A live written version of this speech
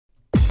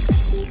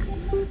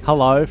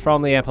Hello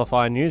from the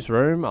Amplify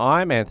Newsroom,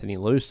 I'm Anthony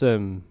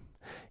Lewsome.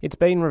 It's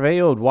been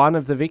revealed one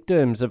of the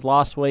victims of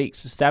last week's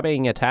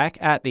stabbing attack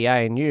at the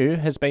ANU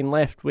has been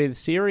left with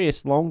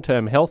serious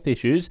long-term health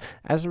issues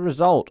as a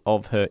result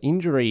of her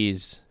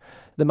injuries.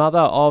 The mother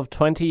of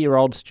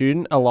 20-year-old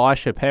student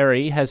Elisha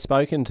Perry has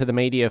spoken to the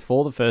media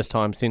for the first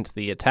time since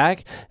the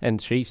attack,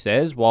 and she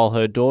says while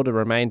her daughter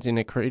remains in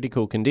a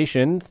critical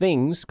condition,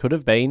 things could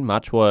have been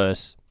much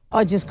worse.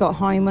 I just got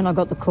home when I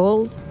got the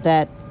call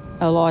that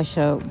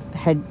Elisha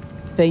had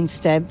been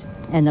stabbed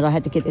and that I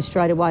had to get there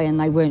straight away, and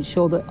they weren't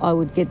sure that I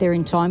would get there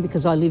in time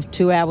because I live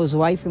 2 hours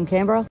away from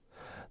Canberra.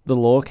 The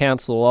Law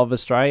Council of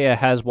Australia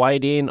has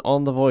weighed in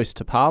on the Voice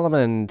to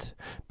Parliament.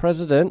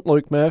 President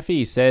Luke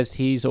Murphy says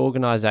his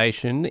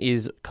organisation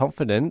is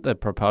confident the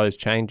proposed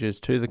changes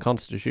to the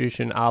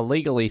Constitution are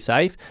legally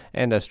safe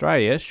and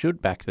Australia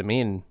should back them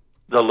in.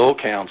 The Law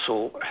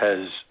Council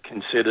has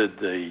considered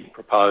the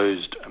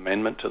proposed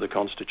amendment to the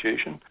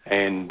Constitution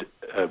and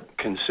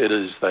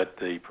considers that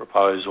the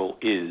proposal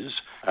is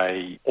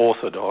an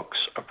orthodox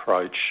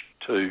approach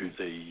to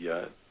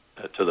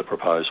the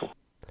proposal.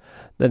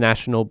 The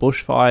National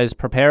Bushfires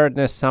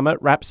Preparedness Summit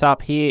wraps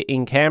up here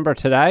in Canberra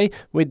today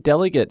with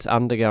delegates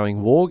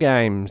undergoing war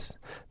games.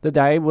 The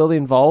day will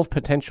involve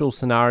potential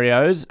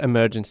scenarios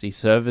emergency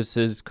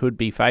services could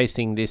be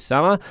facing this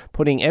summer,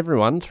 putting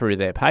everyone through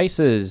their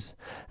paces.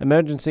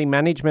 Emergency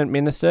Management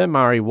Minister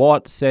Murray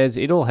Watt says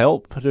it'll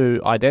help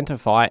to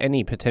identify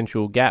any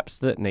potential gaps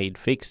that need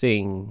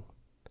fixing.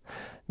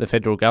 The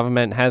federal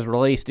government has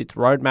released its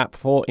roadmap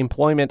for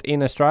employment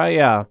in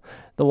Australia.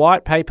 The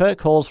white paper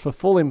calls for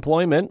full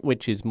employment,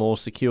 which is more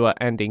secure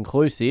and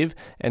inclusive,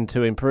 and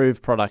to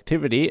improve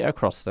productivity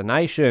across the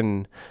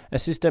nation.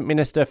 Assistant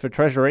Minister for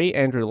Treasury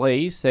Andrew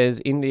Lees says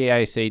in the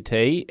ACT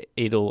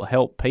it'll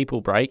help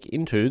people break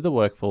into the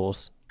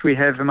workforce. We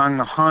have among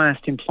the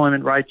highest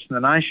employment rates in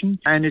the nation,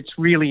 and it's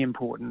really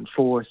important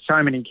for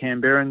so many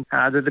Canberrans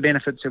that the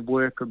benefits of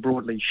work are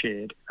broadly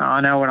shared. I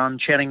know when I'm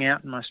chatting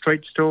out in my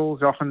street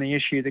stalls, often the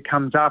issue that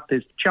comes up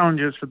is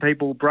challenges for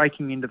people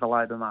breaking into the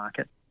labour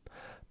market.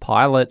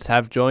 Pilots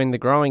have joined the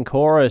growing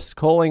chorus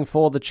calling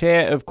for the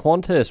chair of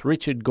Qantas,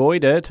 Richard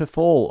Goyder, to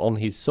fall on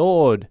his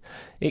sword.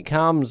 It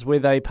comes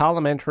with a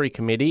parliamentary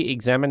committee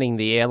examining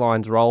the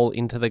airline's role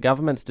into the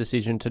government's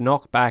decision to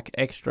knock back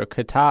extra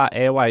Qatar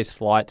Airways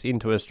flights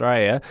into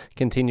Australia,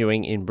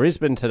 continuing in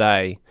Brisbane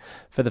today.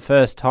 For the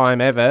first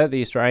time ever,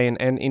 the Australian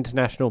and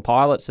International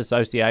Pilots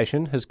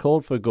Association has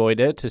called for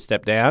Goyder to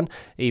step down,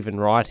 even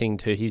writing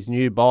to his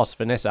new boss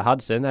Vanessa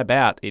Hudson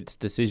about its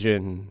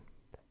decision.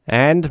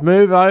 And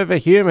Move Over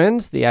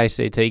Humans, the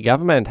ACT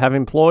government, have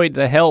employed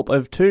the help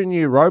of 2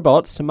 new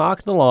robots to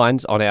mark the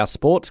lines on our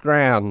sports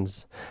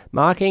grounds.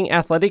 Marking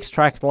athletics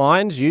track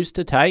lines used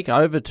to take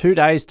over 2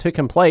 days to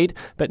complete,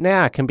 but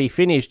now can be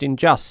finished in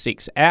just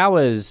 6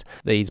 hours.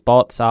 These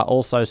bots are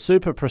also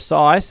super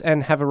precise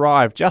and have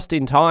arrived just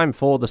in time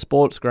for the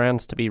sports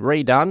grounds to be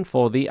redone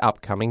for the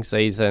upcoming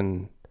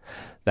season.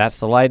 That's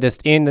the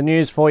latest in the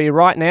news for you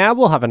right now.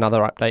 We'll have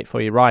another update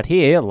for you right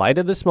here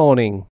later this morning.